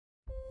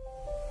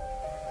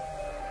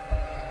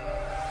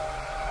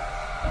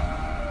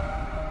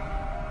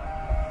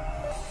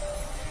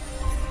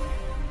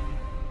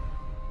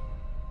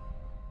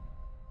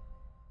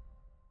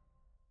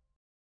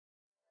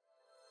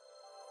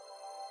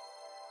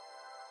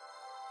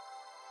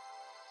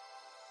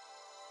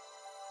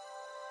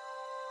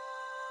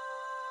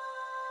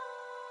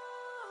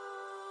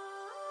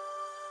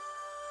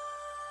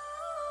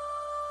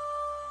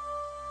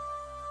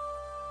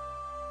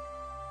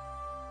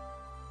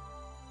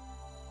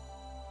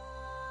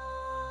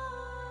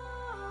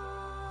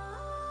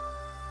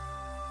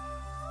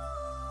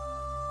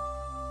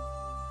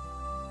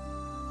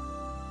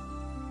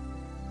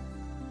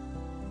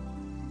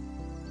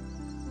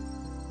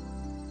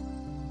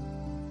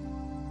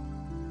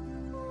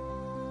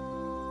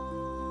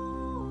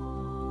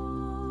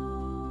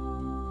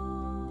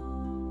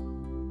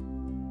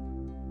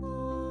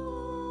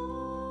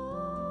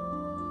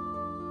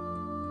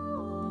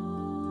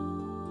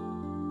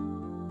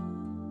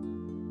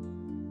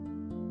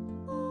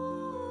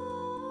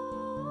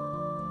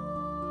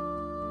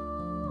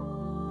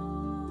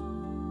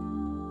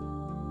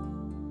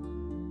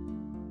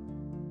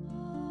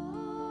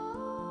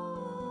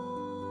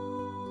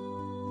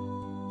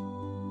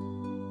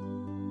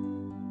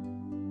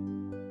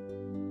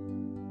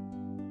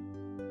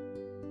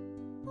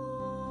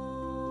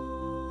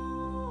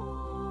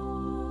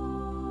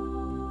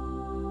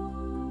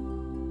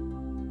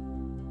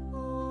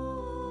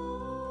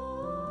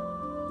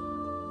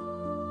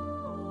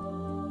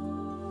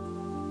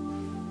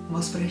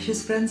most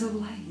precious friends of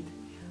light,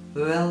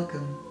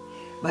 welcome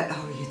by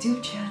our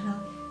YouTube channel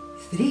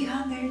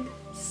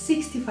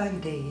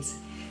 365 Days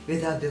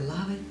with our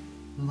beloved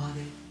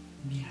Mother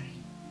Mary.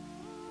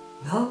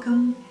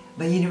 Welcome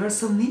by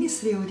Universal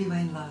Ministry of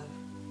Divine Love.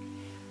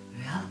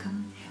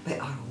 Welcome by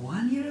our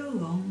 1 year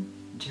long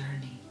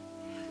journey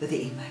to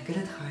the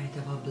Immaculate Heart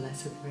of our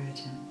Blessed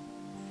Virgin.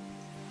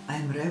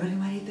 I'm Reverend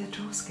Maria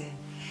Piotrovskaja,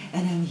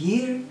 and I'm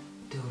here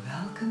to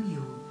welcome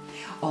you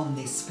on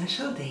this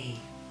special day,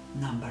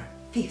 number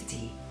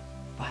 55.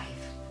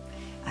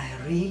 I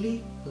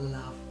really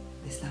love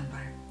this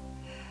number.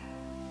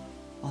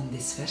 On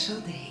this special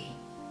day,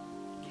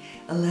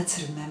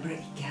 let's remember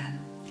again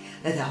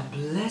that our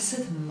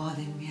Blessed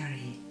Mother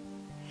Mary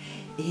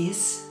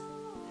is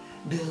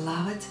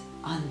beloved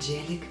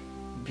angelic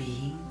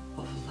being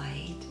of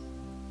light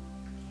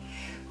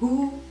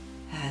who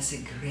has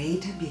a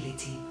great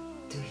ability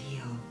to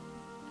heal.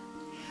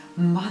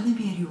 Mother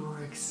Mary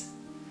works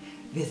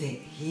with the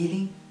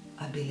healing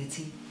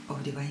ability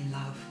of divine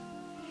love.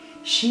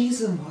 She is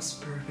the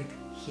most perfect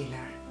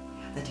healer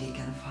that we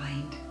can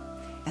find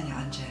in the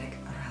angelic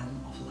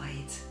realm of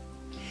light.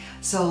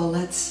 So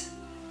let's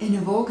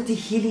invoke the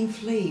healing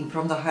flame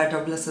from the heart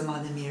of Blessed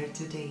Mother Mary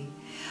today.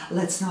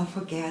 Let's not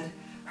forget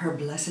her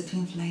blessed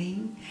twin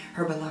flame,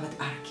 her beloved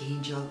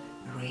Archangel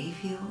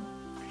Raphael,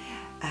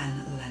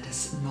 and let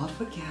us not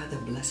forget the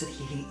blessed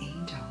healing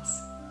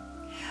angels.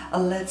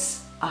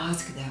 Let's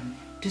ask them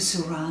to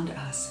surround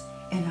us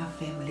in our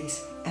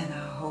families and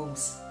our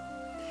homes.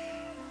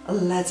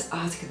 Let's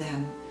ask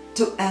them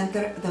to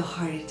enter the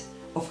heart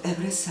of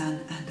every son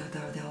and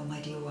daughter of the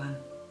Almighty One,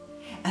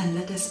 and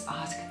let us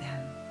ask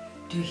them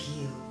to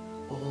heal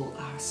all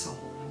our soul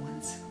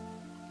wounds.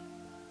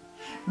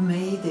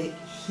 May the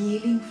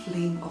healing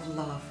flame of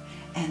love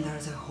enter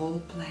the whole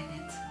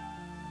planet,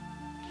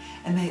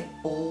 and may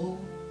all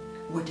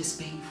what is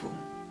painful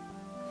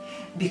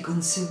be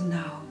consumed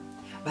now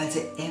by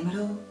the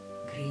emerald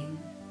green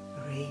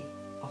ray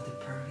of the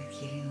perfect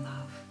healing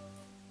love.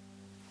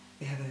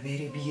 We have a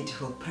very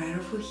beautiful prayer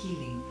for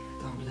healing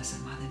to our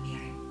Blessed Mother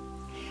Mary.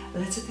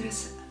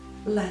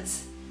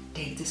 Let's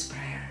take this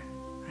prayer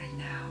right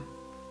now.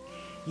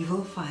 You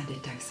will find the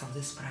text of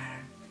this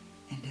prayer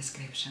in the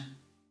description.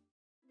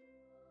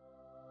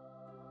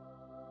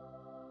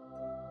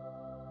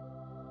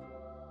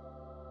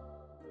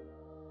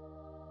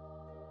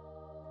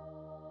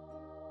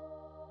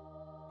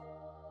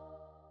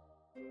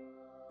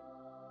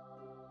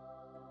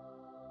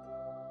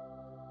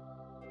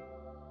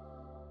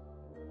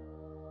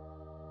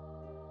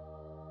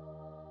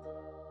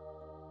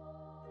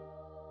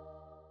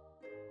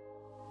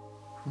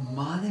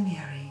 Mother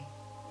Mary,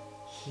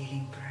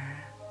 healing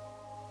prayer.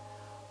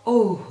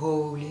 O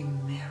Holy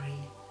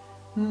Mary,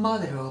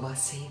 Mother of our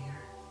Saviour,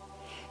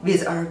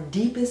 with our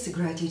deepest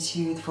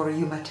gratitude for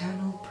your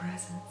maternal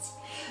presence,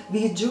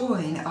 we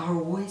join our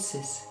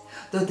voices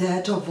to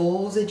that of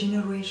all the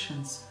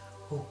generations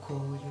who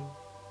call you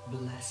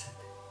blessed.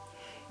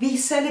 We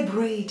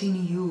celebrate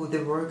in you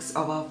the works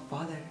of our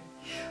Father,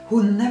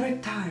 who never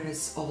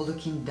tires of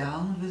looking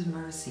down with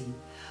mercy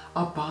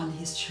upon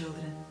his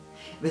children,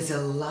 with a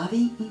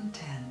loving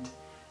intent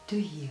to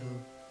heal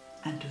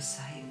and to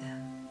save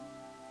them.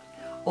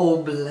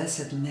 O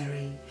Blessed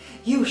Mary,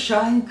 you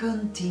shine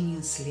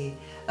continuously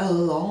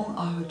along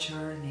our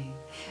journey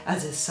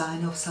as a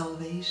sign of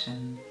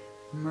salvation,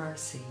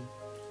 mercy,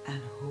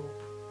 and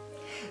hope.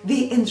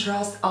 We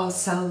entrust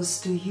ourselves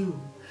to you,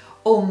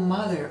 O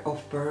Mother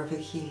of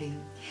perfect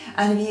healing,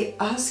 and we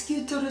ask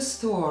you to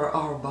restore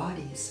our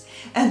bodies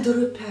and to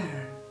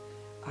repair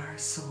our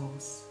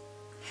souls.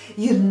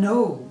 You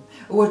know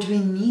what we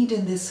need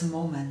in this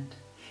moment.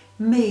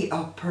 May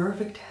our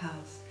perfect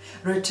health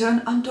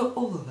return unto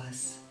all of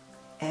us,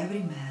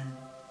 every man,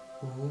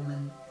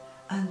 woman,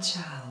 and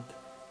child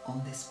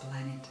on this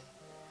planet.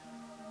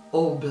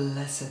 O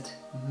Blessed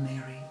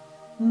Mary,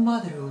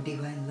 Mother of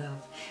Divine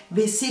Love,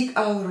 we seek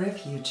our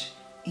refuge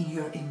in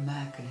your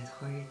Immaculate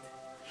Heart.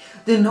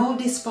 Do not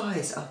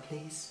despise our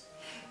place,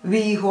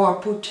 we who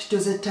are put to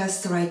the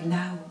test right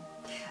now,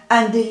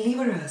 and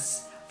deliver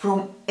us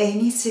from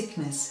any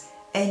sickness,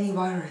 any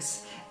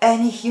virus,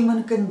 any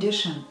human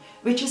condition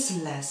which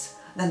is less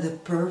than the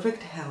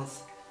perfect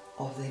health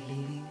of the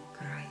living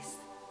Christ.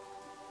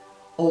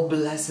 O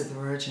Blessed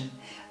Virgin,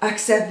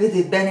 accept with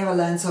the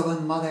benevolence of a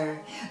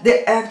mother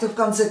the act of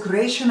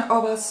consecration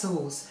of our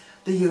souls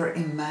to your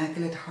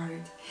Immaculate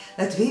Heart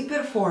that we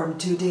perform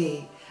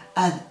today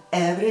and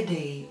every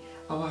day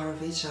of our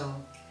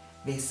vigil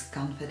with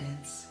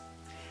confidence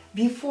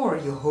before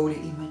your holy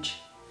image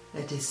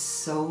that is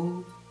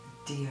so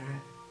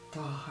dear to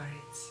our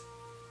hearts.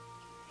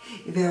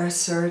 We are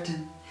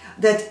certain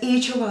that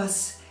each of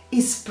us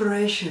is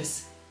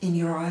precious in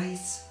your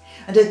eyes,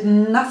 and that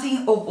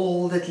nothing of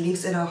all that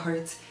lives in our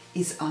hearts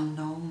is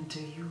unknown to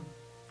you.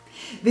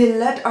 We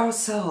let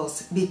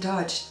ourselves be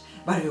touched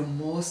by your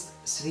most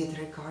sweet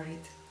regard,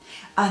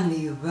 and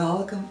we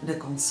welcome the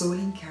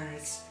consoling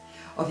cares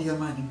of your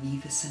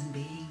magnificent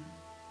being.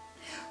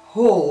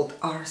 Hold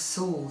our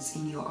souls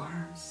in your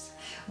arms,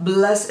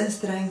 Bless and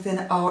strengthen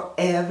our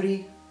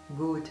every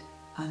good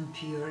and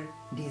pure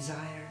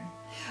desire.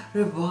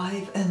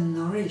 Revive and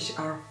nourish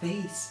our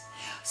faith.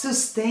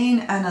 Sustain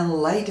and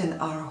enlighten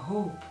our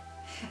hope.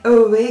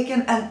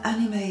 Awaken and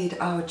animate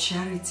our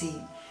charity.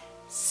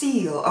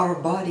 Seal our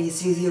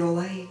bodies with your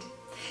light,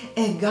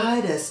 and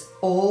guide us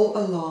all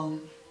along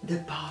the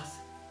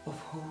path of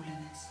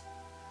holiness.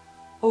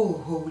 O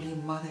Holy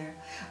Mother,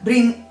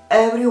 bring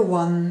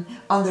everyone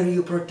under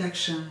your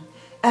protection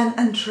and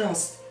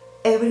entrust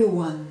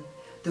everyone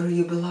to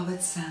your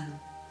beloved Son,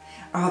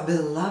 our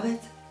beloved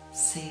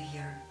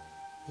Savior,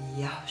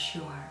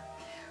 Yahshua,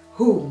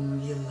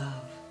 whom we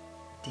love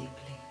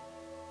deeply.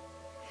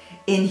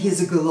 In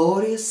His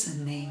glorious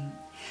name,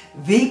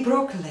 we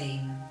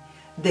proclaim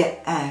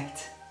the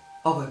act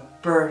of a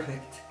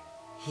perfect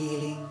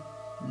healing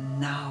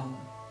now.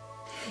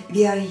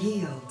 We are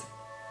healed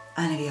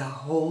and we are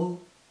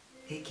whole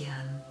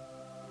again,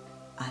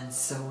 and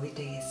so it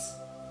is.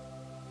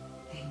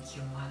 Thank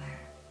you, Mother.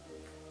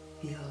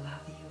 We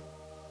love you.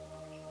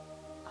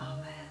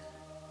 Amen.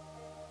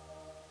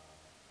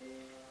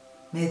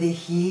 May the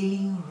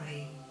healing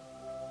ray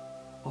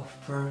of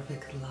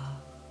perfect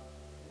love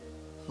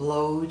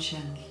flow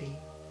gently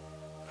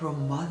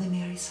from Mother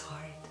Mary's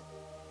heart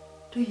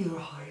to your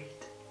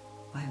heart,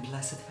 my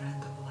blessed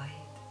friend of light.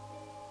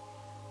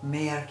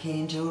 May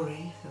Archangel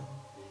Raphael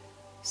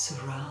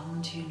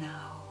surround you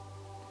now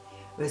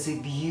with a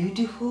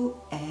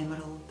beautiful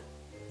emerald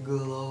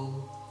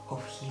glow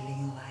of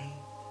healing light.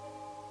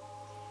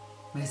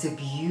 May the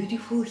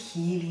beautiful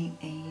healing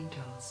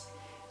angels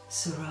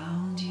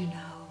surround you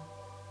now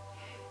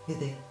with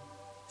the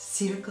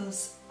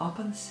circles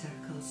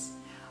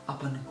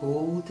upon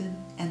golden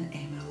and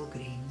emerald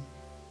green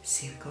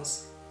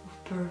circles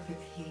of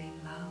perfect healing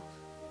love.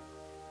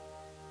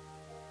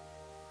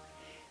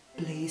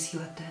 Place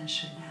your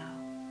attention now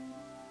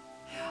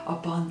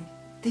upon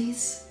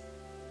this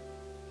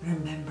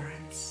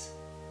remembrance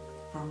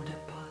from the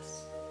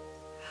past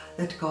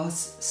that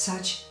caused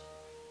such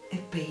a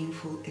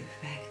painful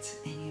effect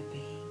in your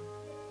being.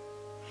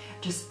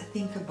 Just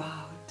think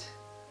about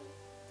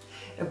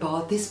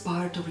this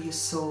part of your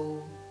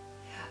soul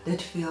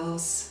that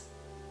feels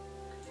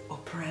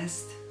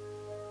oppressed,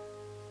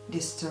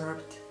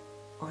 disturbed,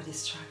 or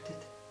distracted.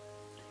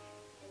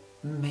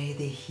 May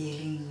the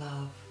healing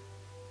love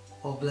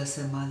of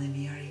Blessed Mother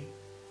Mary,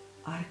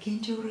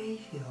 Archangel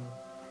Raphael,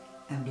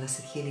 and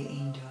blessed healing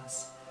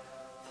angels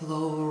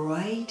flow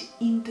right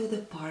into the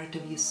part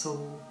of your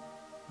soul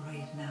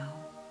right now.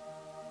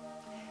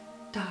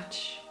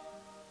 Touch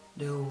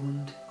the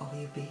wound of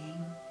your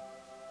being,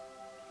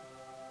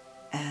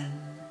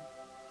 and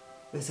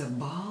with a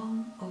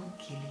balm of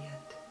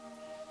Gilead,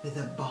 with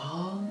a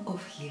balm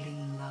of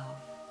healing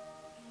love,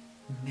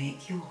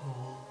 make you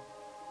whole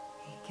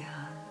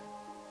again.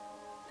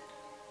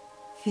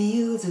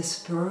 Feel this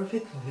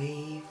perfect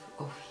wave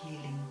of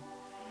healing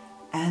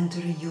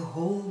entering your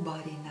whole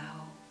body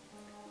now,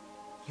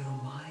 your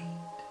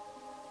mind,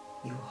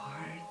 your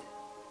heart,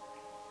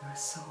 your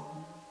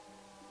soul.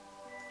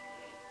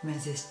 May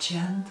this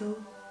gentle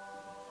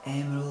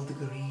emerald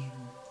green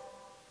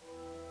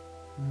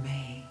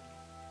make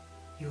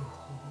you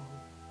whole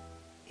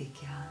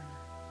again.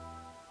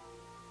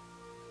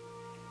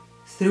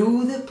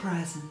 Through the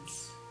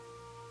presence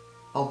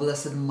of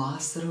Blessed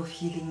Master of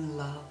Healing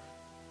Love,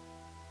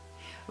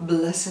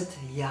 Blessed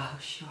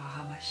Yahshua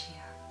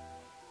HaMashiach,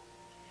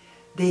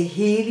 the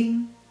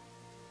healing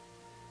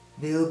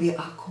will be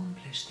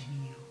accomplished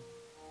in you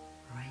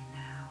right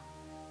now.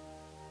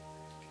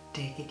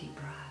 Take a deep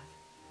breath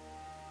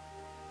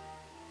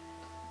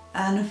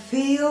and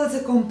feel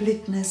the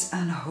completeness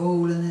and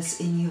wholeness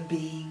in your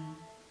being.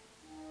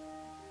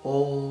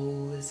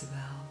 All is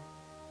well.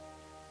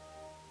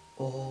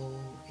 All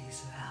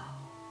is well.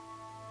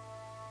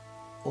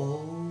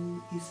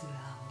 All is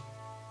well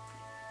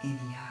in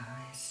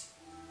Yahweh's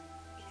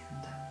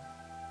kingdom.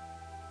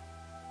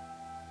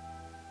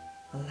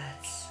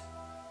 Let's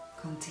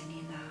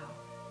continue now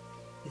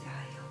with our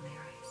Hail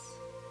Marys.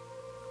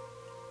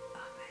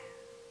 Amen.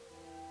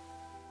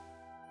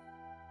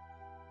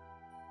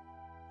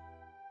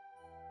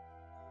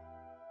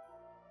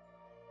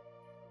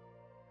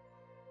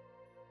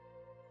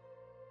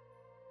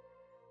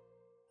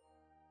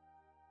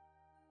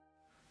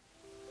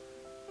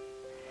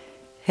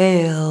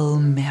 Hail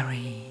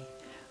Mary,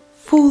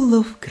 full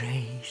of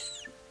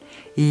grace,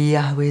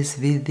 Yahweh is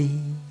with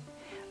thee.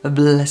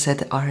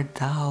 Blessed art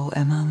thou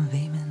among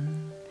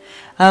women,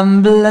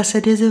 and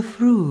blessed is the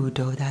fruit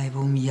of thy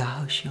womb,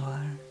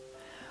 Yahshua.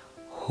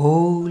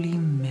 Holy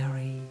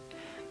Mary,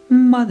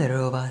 Mother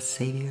of our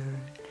Saviour,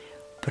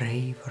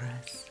 pray for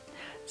us,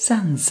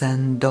 sons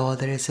and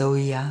daughters of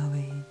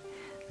Yahweh,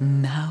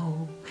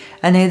 now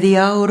and at the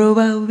hour of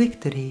our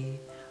victory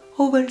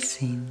over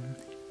sin,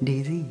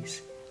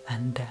 disease,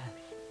 and death.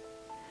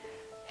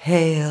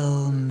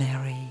 Hail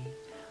Mary,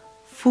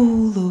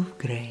 full of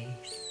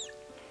grace,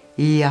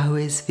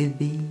 Yahweh is with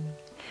thee.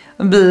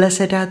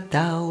 Blessed art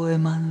thou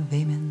among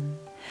women,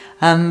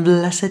 and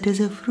blessed is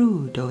the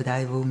fruit of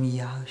thy womb,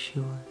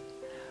 Yahshua.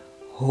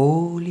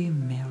 Holy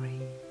Mary,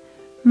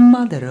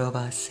 Mother of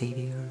our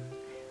Saviour,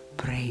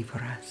 pray for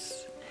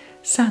us,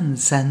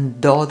 sons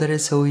and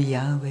daughters of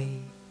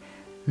Yahweh,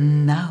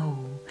 now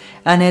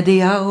and at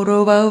the hour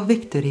of our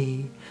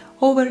victory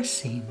over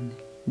sin,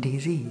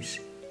 disease,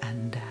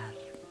 and death.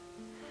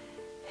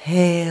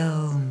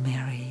 Hail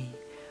Mary,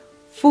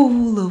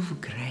 full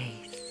of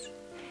grace,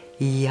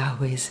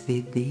 Yahweh is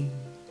with thee.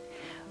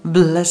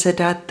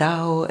 Blessed art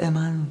thou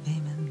among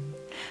women,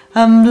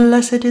 and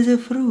blessed is the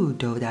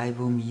fruit of thy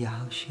womb,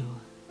 Yahushua.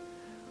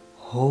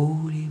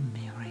 Holy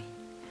Mary,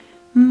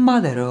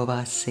 Mother of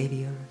our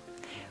Saviour,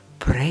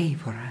 pray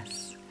for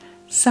us,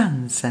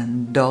 sons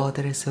and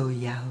daughters of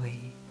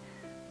Yahweh,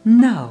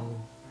 now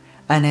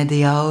and at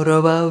the hour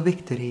of our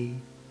victory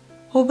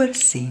over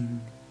sin,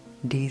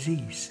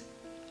 disease,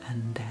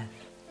 and death.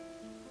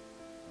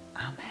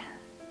 Amen.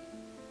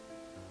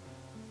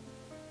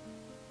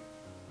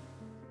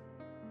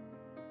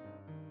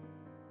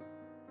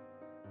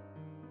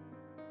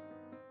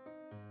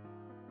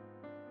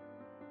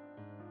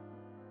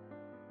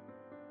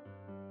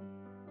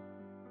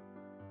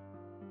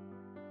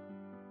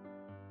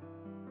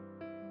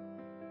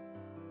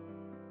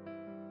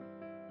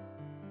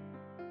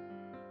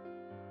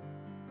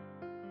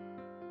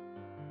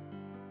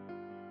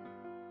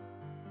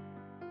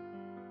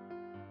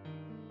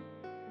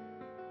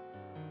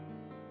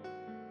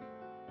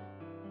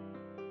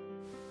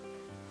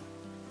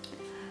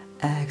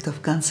 Act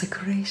of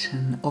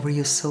consecration over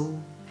your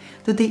soul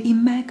to the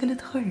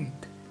Immaculate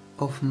Heart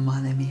of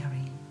Mother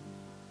Mary.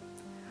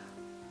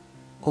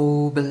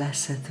 O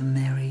Blessed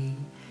Mary,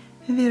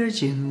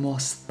 Virgin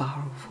most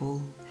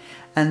powerful,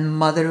 and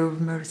Mother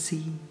of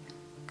Mercy,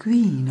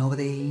 Queen of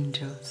the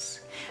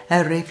angels,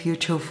 a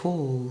refuge of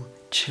all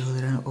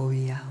children of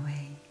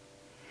Yahweh,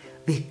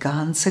 we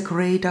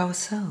consecrate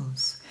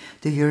ourselves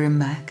to your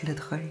Immaculate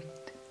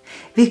Heart.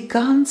 We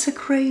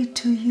consecrate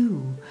to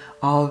you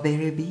our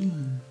very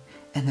being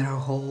and our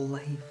whole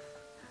life,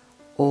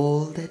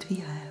 all that we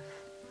have,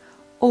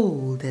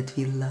 all that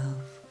we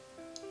love,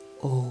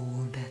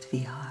 all that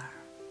we are.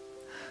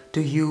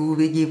 To you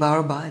we give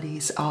our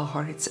bodies, our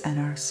hearts, and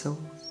our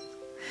souls.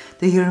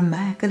 To your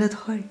Immaculate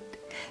Heart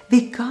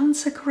we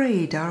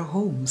consecrate our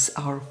homes,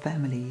 our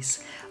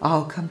families,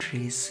 our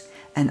countries,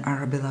 and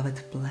our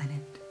beloved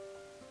planet.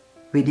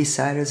 We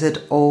desire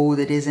that all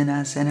that is in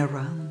us and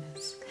around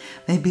us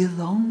may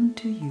belong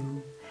to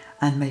you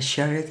and may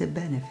share the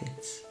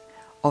benefits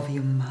of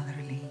your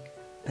motherly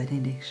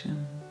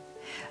benediction.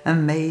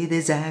 And may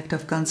this act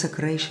of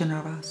consecration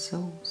of our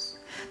souls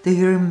to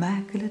your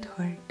Immaculate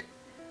Heart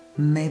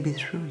may be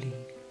truly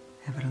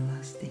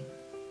everlasting.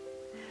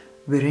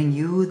 We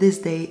renew this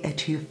day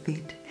at your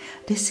feet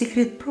the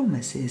secret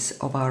promises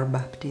of our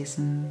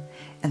baptism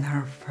and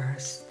our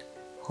first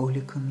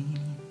Holy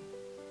Communion.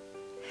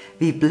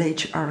 We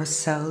pledge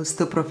ourselves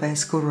to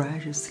profess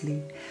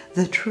courageously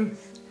the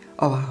truth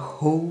of our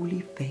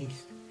holy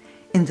faith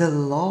in the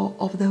law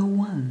of the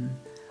one,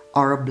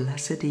 our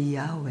blessed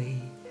Yahweh,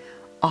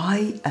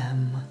 I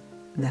am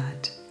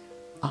that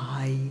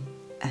I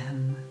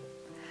am,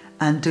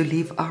 and to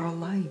live our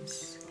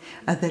lives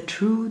as the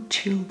true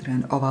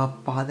children of our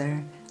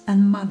Father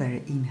and Mother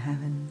in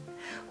heaven,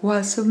 who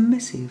are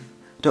submissive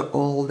to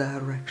all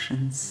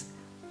directions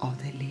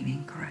of the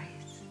living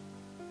Christ.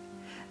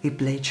 We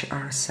pledge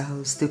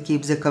ourselves to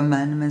keep the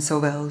commandments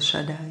of El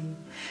Shaddai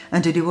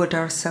and to devote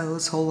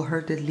ourselves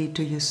wholeheartedly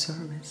to your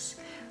service.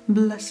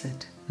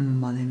 Blessed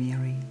Mother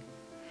Mary,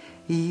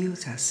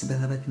 use us,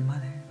 beloved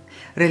Mother,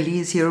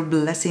 release your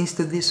blessings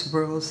to this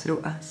world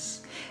through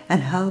us, and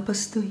help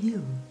us to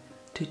heal,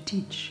 to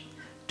teach,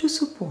 to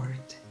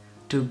support,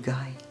 to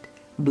guide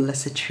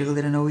blessed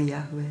children of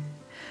Yahweh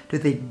to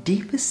the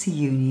deepest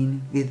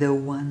union with the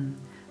One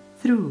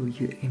through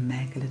your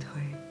Immaculate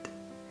Heart.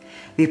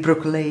 We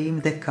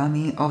proclaim the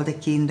coming of the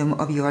kingdom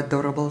of your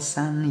adorable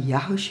Son,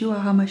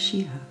 Yahushua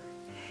HaMashiach,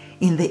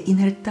 in the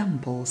inner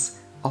temples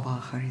of our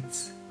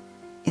hearts,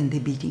 in the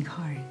beating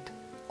heart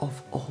of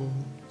all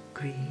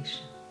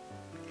creation.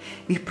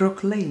 We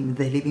proclaim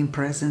the living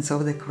presence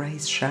of the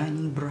Christ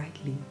shining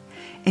brightly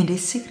in the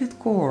secret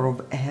core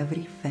of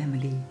every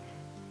family,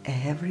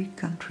 every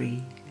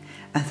country,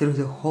 and through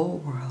the whole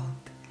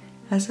world,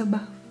 as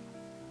above,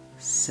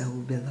 so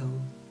below,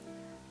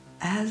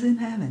 as in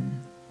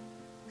heaven,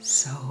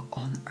 so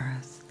on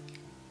earth.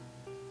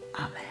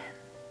 Amen.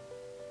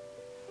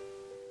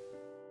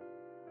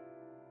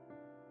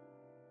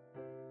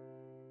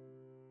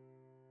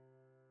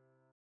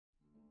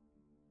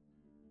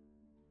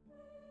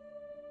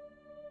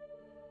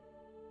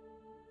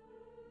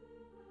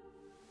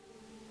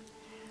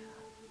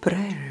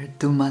 Prayer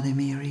to Mother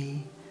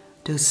Mary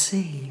to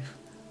save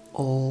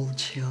all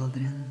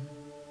children.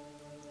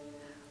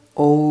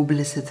 O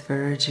Blessed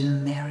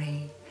Virgin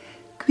Mary,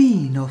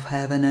 Queen of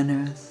heaven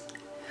and earth,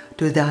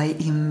 to thy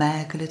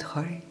Immaculate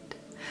Heart,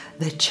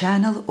 the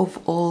channel of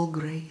all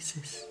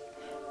graces,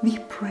 we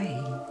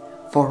pray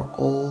for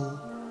all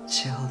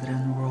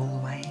children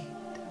worldwide.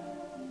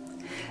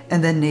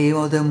 In the name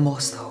of the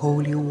Most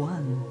Holy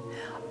One,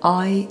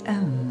 I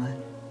am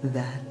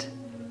that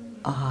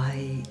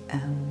I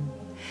am.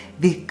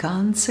 We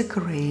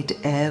consecrate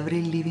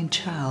every living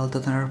child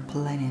on our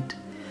planet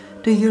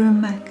to your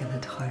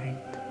immaculate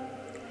heart.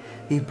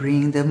 We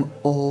bring them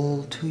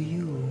all to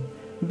you,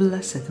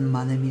 Blessed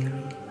Mother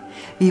Mary.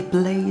 We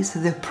place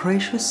the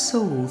precious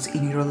souls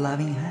in your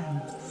loving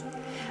hands,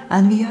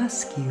 and we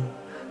ask you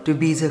to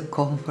be the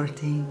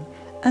comforting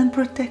and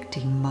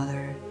protecting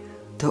Mother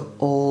to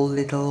all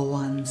little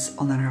ones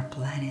on our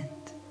planet.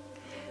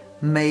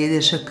 May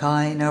the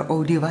Shekinah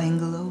of divine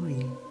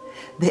glory,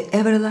 the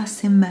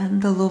everlasting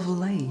mantle of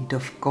light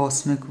of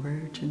Cosmic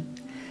Virgin,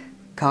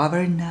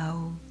 cover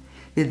now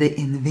with the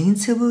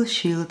invincible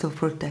shield of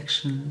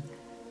protection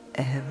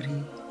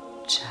every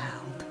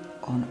child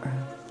on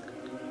earth.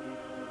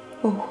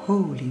 O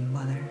Holy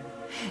Mother,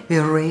 we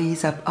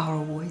raise up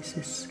our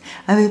voices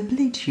and we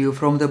plead you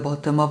from the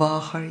bottom of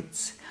our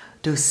hearts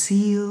to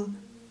seal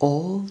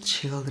all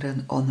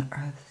children on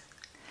earth,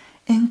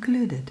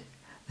 included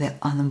the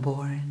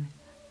unborn,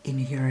 in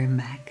your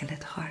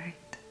immaculate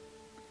heart.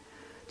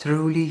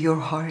 Truly your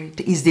heart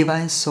is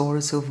divine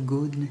source of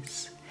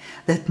goodness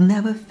that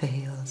never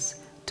fails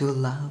to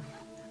love,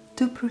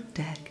 to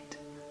protect,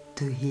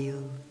 to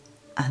heal,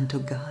 and to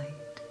guide.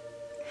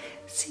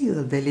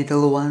 Seal the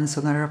little ones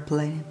on our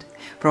planet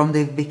from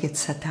the wicked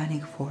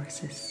satanic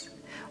forces.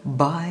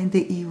 Bind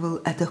the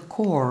evil at the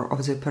core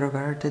of the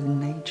perverted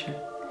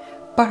nature.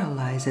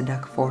 Paralyze the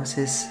dark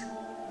forces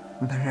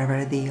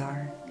wherever they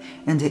are,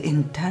 and the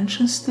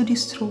intentions to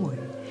destroy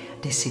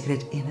the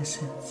secret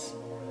innocence,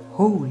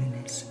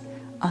 holiness,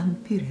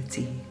 and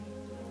purity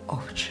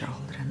of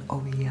children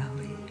of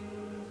Yahweh.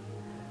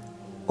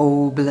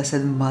 O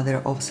Blessed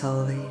Mother of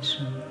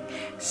Salvation,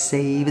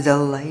 save the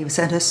lives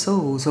and the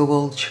souls of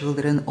all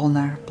children on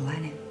our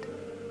planet.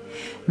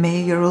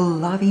 May your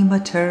loving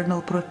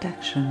maternal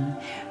protection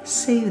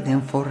save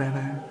them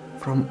forever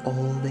from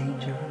all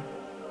danger.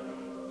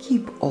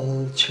 Keep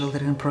all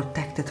children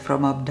protected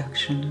from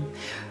abduction,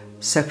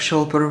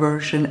 sexual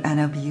perversion and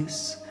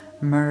abuse,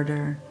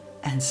 murder,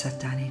 and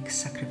satanic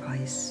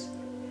sacrifice.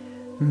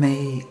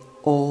 May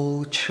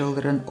all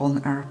children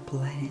on our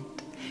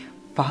planet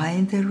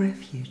find their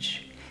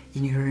refuge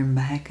in your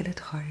immaculate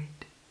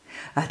heart,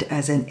 and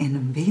as an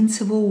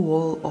invincible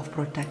wall of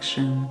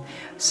protection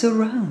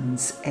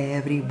surrounds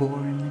every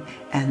born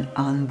and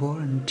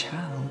unborn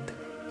child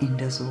in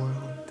this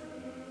world.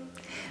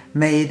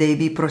 May they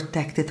be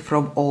protected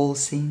from all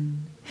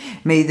sin.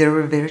 May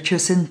their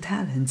virtues and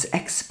talents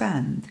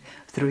expand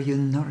through your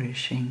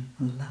nourishing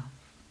love.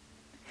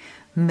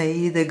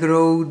 May they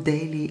grow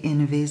daily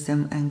in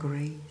wisdom and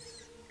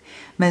grace.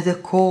 May the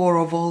core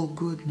of all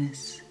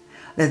goodness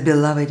that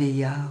beloved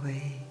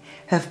Yahweh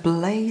have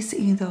placed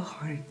in their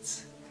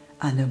hearts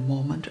at the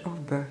moment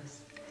of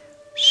birth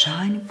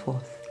shine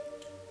forth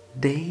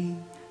day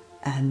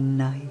and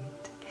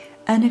night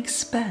and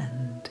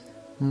expand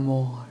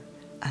more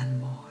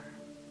and more.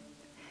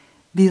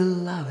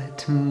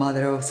 Beloved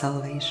Mother of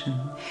Salvation,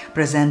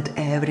 present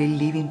every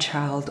living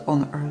child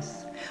on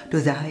earth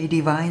to thy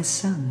divine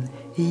Son,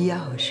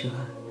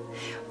 Yahushua,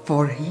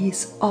 for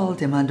his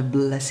ultimate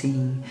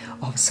blessing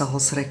of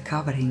soul's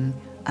recovering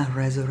and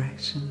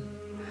resurrection.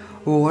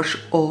 Wash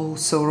all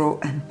sorrow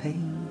and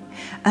pain,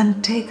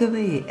 and take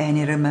away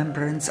any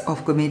remembrance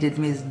of committed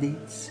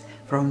misdeeds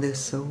from their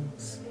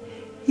souls.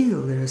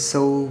 Heal their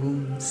soul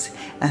wounds,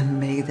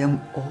 and make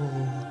them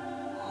all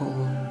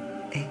whole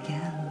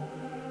again.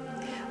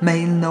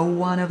 May no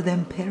one of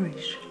them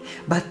perish,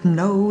 but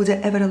know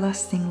the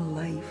everlasting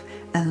life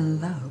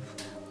and love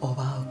of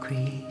our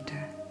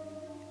Creator.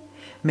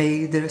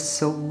 May their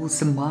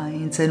souls,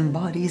 minds, and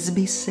bodies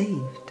be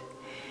saved.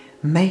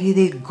 May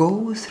they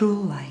go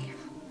through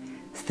life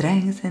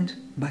strengthened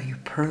by your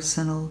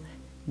personal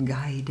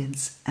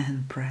guidance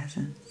and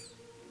presence.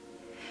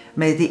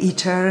 May the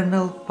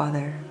Eternal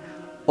Father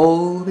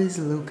always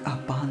look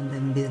upon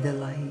them with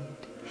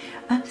delight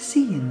and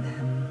see in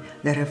them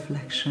the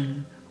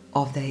reflection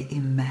of thy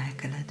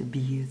immaculate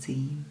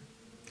beauty.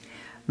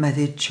 May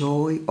the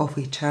joy of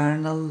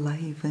eternal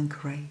life and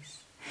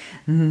grace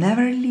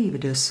never leave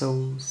their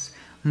souls,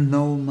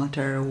 no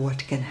matter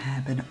what can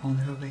happen on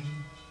their way.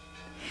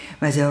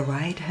 May the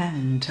right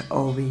hand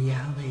of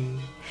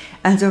Yahweh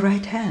and the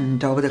right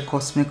hand of the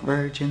Cosmic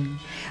Virgin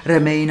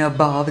remain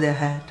above the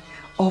head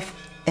of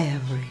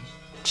every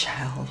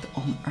child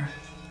on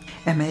earth.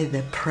 And may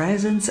the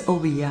presence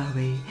of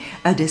Yahweh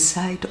at the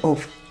side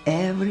of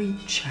every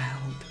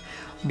child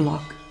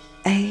block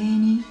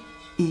any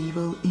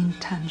evil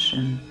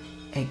intention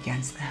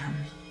against them.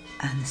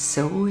 And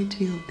so it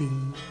will be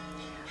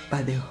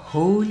by the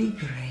holy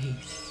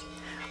grace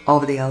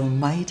of the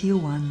Almighty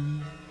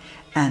One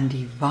and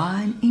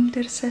divine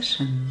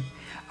intercession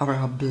of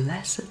our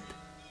Blessed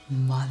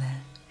Mother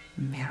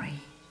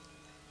Mary.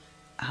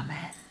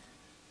 Amen.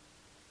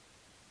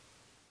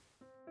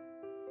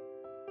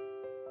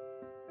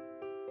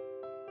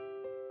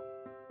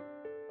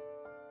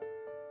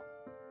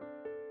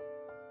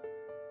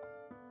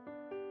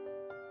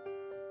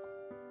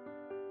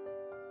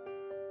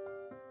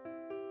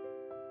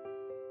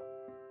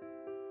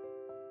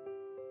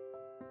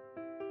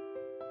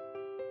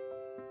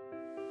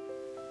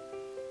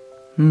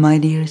 my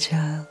dear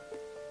child.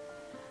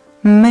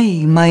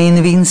 May my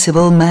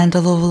invincible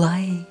mantle of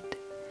light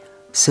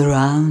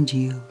surround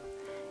you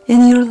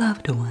and your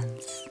loved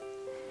ones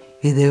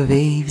with the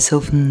waves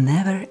of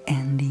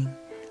never-ending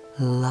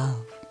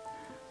love,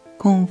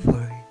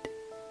 comfort,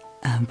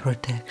 and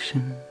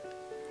protection.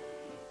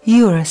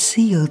 You are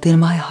sealed in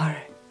my heart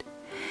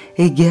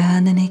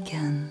again and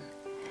again,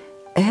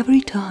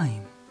 every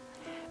time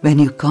when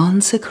you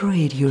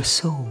consecrate your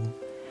soul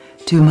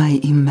to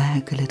my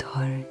immaculate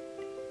heart.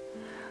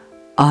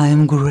 I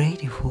am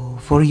grateful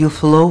for your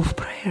flow of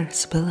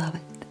prayers, beloved.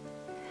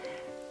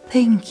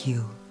 Thank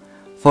you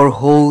for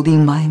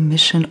holding my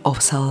mission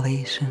of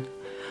salvation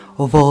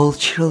of all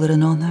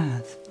children on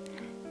earth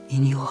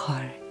in your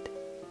heart.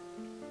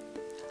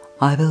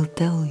 I will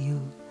tell you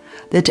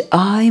that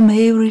I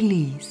may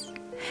release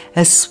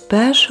a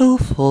special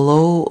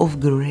flow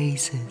of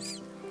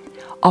graces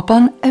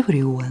upon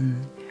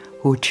everyone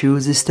who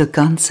chooses to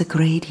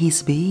consecrate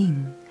his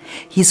being,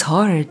 his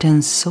heart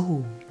and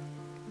soul,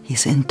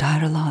 his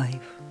entire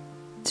life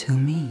to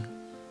me.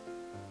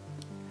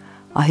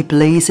 I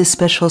place a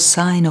special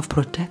sign of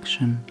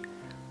protection,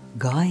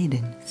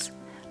 guidance,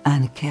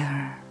 and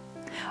care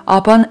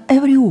upon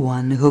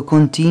everyone who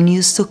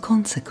continues to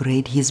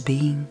consecrate his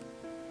being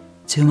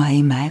to my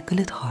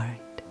immaculate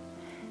heart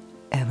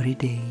every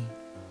day.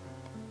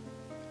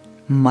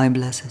 My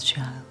blessed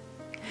child,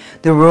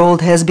 the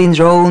world has been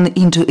drawn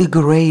into a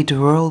great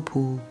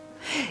whirlpool.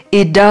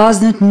 It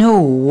does not know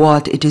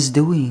what it is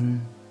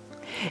doing.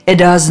 It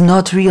does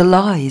not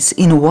realize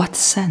in what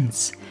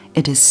sense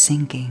it is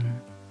sinking.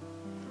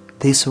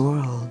 This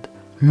world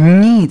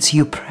needs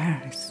your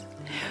prayers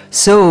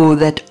so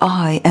that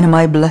I and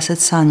my blessed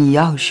Son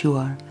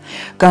Yahushua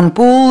can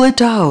pull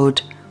it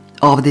out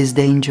of this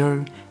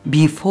danger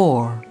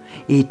before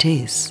it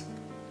is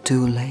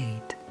too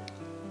late.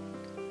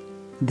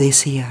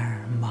 This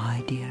year,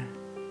 my dear,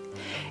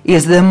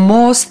 is the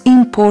most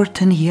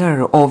important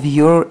year of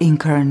your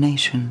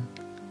incarnation,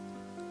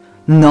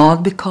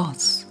 not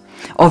because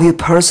of your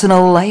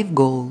personal life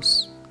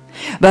goals,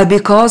 but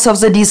because of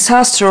the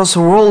disastrous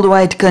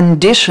worldwide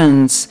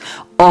conditions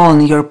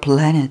on your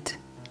planet.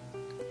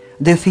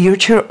 The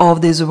future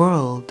of this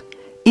world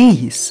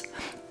is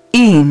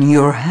in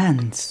your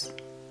hands.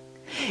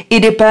 It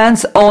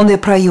depends on the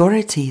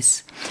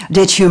priorities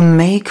that you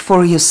make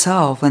for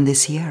yourself in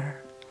this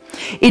year.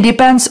 It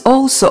depends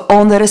also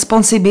on the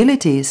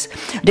responsibilities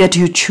that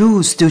you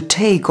choose to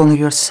take on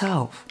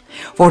yourself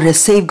for the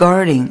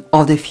safeguarding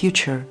of the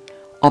future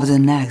of the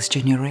next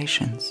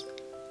generations.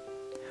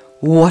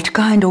 What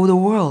kind of the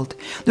world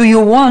do you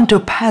want to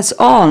pass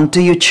on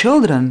to your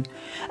children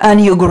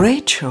and your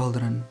great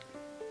children?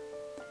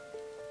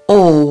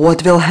 All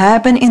what will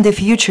happen in the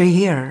future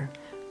year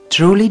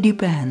truly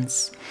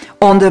depends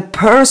on the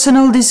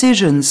personal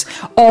decisions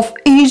of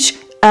each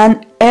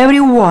and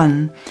every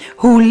one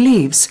who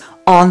lives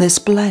on this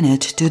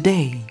planet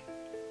today.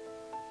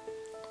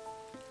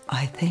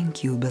 I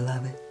thank you,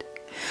 beloved,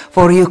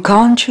 for your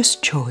conscious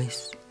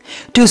choice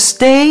to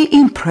stay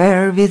in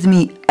prayer with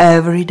me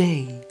every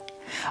day.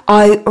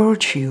 I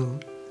urge you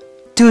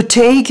to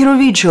take your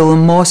vigil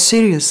more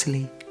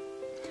seriously.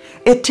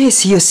 It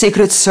is your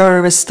secret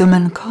service to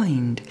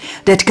mankind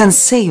that can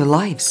save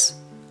lives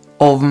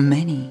of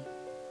many.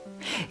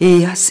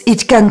 Yes,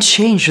 it can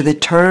change the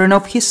turn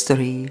of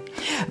history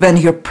when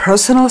your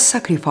personal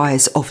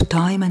sacrifice of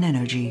time and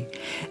energy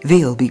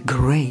will be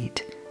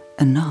great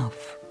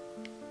enough.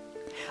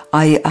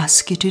 I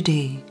ask you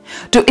today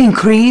to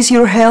increase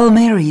your Hail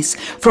Marys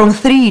from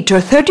 3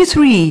 to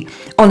 33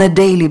 on a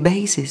daily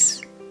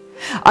basis.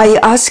 I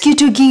ask you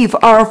to give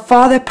our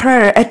Father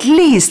prayer at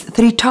least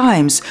 3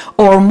 times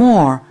or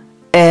more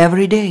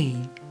every day.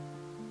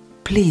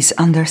 Please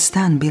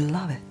understand,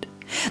 beloved,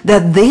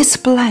 that this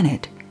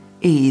planet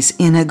is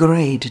in a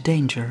great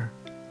danger.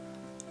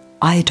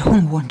 I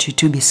don't want you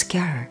to be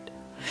scared,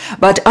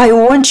 but I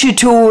want you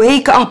to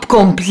wake up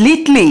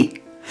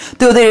completely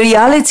to the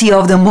reality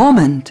of the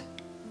moment.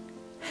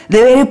 The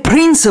very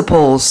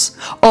principles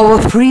of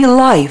a free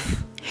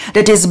life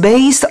that is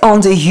based on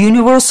the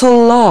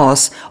universal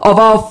laws of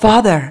our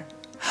Father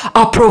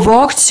are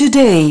provoked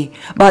today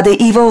by the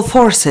evil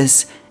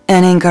forces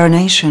and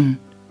incarnation.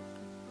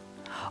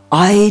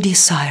 I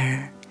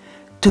desire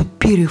to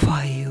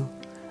purify you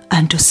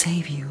and to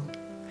save you.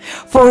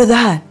 For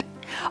that,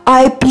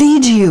 I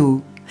plead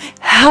you,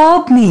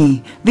 help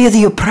me with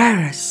your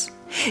prayers.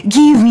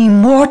 Give me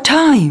more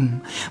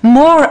time,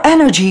 more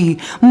energy,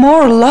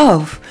 more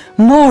love,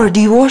 more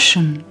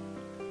devotion.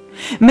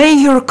 May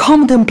your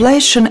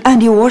contemplation and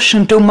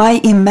devotion to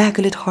my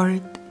Immaculate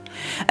Heart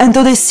and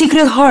to the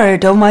Secret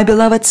Heart of my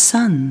beloved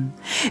Son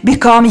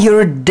become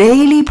your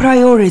daily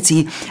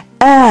priority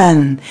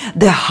and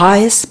the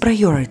highest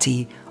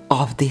priority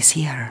of this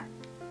year.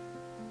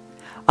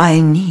 I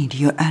need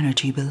your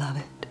energy,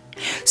 beloved,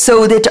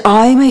 so that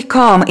I may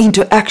come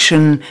into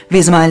action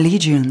with my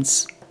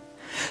legions.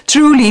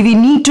 Truly, we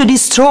need to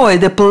destroy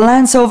the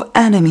plans of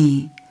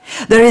enemy.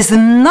 There is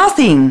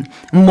nothing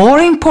more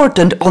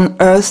important on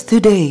earth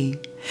today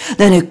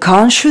than a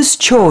conscious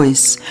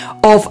choice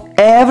of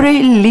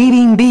every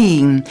living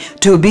being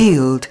to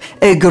build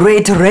a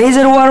great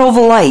reservoir of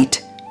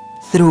light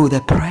through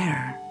the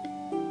prayer.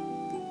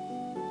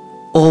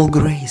 All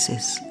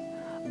graces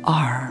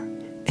are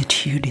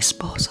at your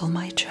disposal,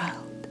 my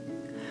child.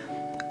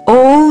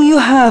 All you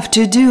have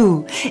to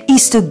do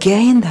is to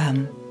gain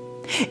them.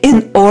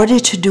 In order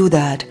to do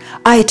that,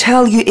 I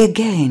tell you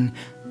again,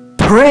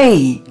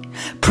 pray.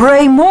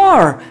 Pray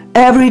more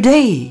every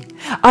day.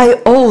 I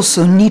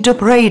also need to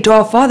pray to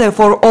our Father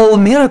for all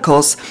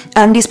miracles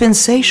and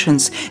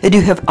dispensations that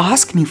you have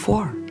asked me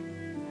for.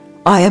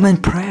 I am in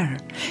prayer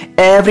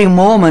every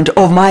moment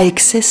of my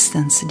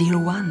existence, dear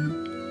one.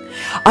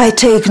 I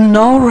take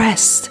no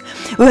rest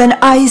when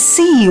I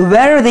see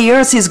where the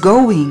earth is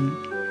going.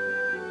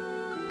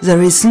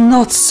 There is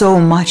not so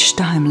much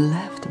time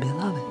left,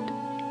 beloved,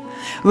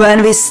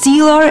 when we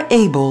still are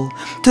able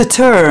to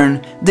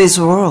turn this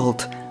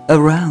world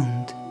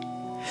around.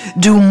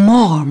 Do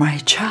more, my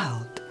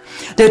child,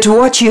 than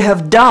what you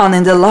have done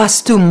in the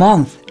last 2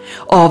 months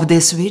of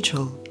this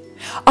vigil.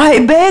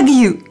 I beg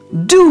you,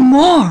 do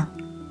more.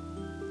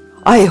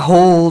 I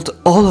hold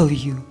all of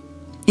you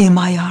in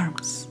my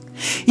arms.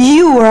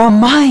 You are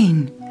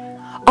mine.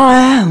 I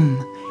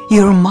am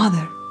your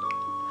mother.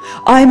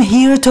 I am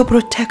here to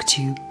protect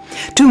you,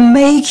 to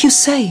make you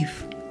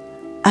safe,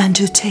 and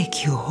to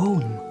take you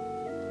home.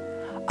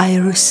 I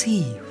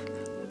receive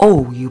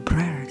all your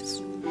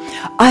prayers.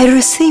 I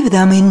receive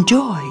them in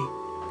joy.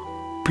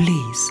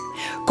 Please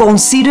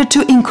consider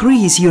to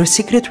increase your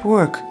secret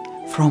work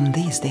from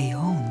this day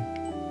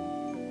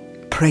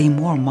on. Pray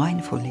more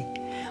mindfully,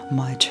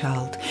 my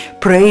child.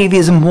 Pray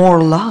with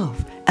more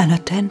love and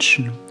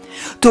attention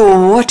to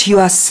what you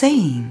are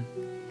saying.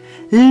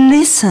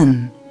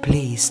 Listen,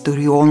 please, to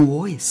your own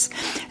voice.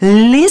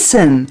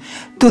 Listen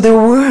to the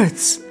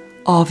words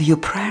of your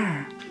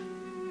prayer.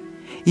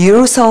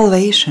 Your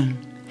salvation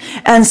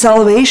and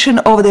salvation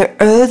of the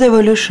earth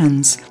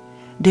evolutions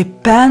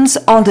depends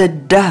on the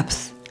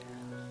depth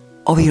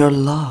of your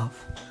love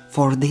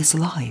for this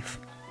life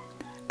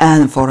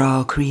and for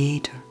our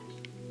Creator.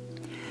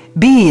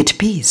 Be at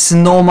peace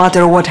no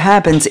matter what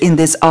happens in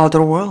this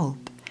outer world.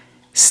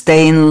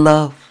 Stay in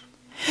love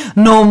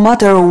no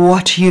matter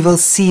what you will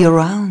see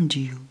around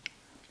you.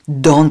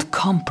 Don't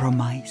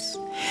compromise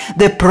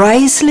the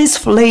priceless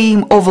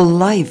flame of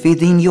life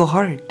within your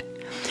heart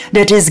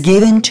that is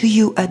given to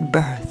you at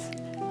birth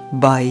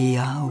by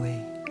Yahweh.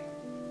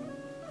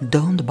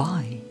 Don't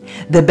buy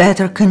the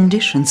better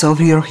conditions of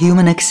your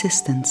human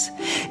existence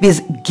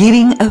with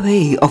giving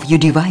away of your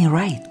divine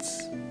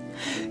rights.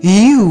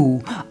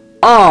 You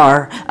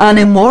are an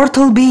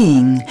immortal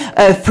being,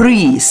 a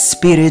free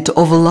spirit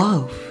of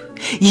love.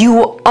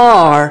 You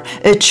are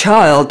a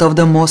child of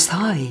the Most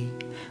High.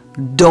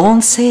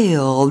 Don't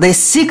sell the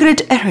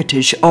secret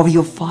heritage of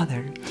your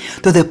father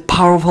to the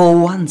powerful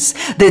ones,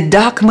 the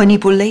dark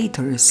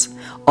manipulators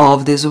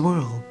of this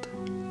world.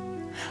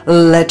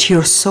 Let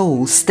your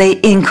soul stay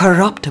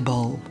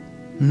incorruptible,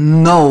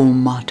 no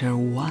matter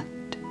what.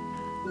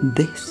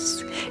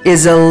 This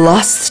is the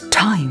last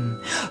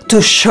time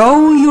to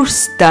show your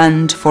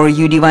stand for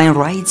your divine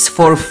rights,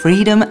 for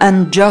freedom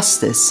and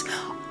justice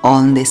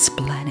on this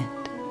planet.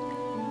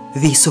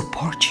 We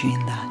support you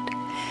in that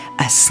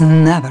as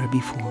never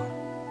before.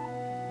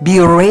 Be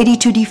ready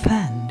to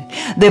defend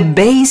the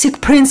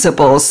basic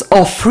principles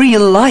of free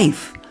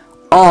life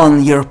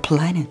on your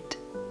planet.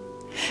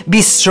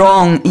 Be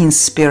strong in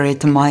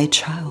spirit, my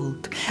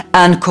child,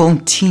 and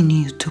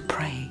continue to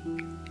pray.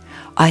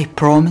 I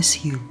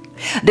promise you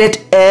that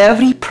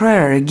every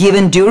prayer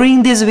given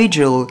during this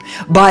vigil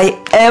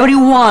by every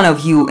one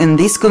of you in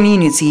this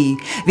community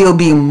will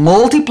be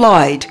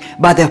multiplied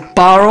by the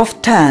power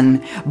of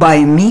 10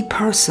 by me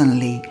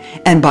personally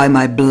and by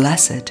my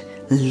blessed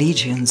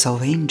legions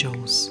of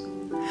angels.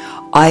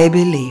 I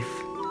believe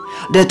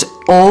that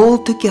all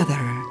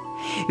together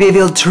we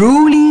will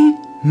truly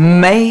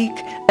make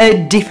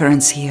a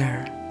difference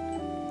here.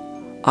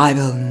 I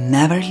will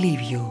never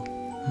leave you,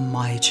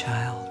 my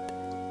child.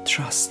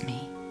 Trust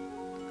me.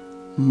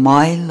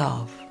 My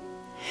love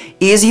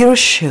is your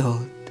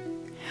shield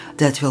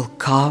that will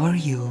cover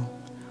you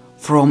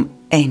from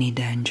any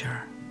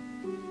danger.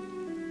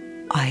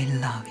 I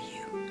love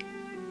you,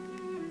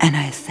 and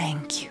I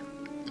thank you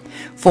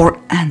for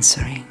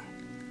answering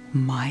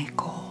my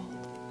call.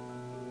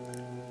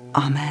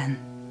 Amen.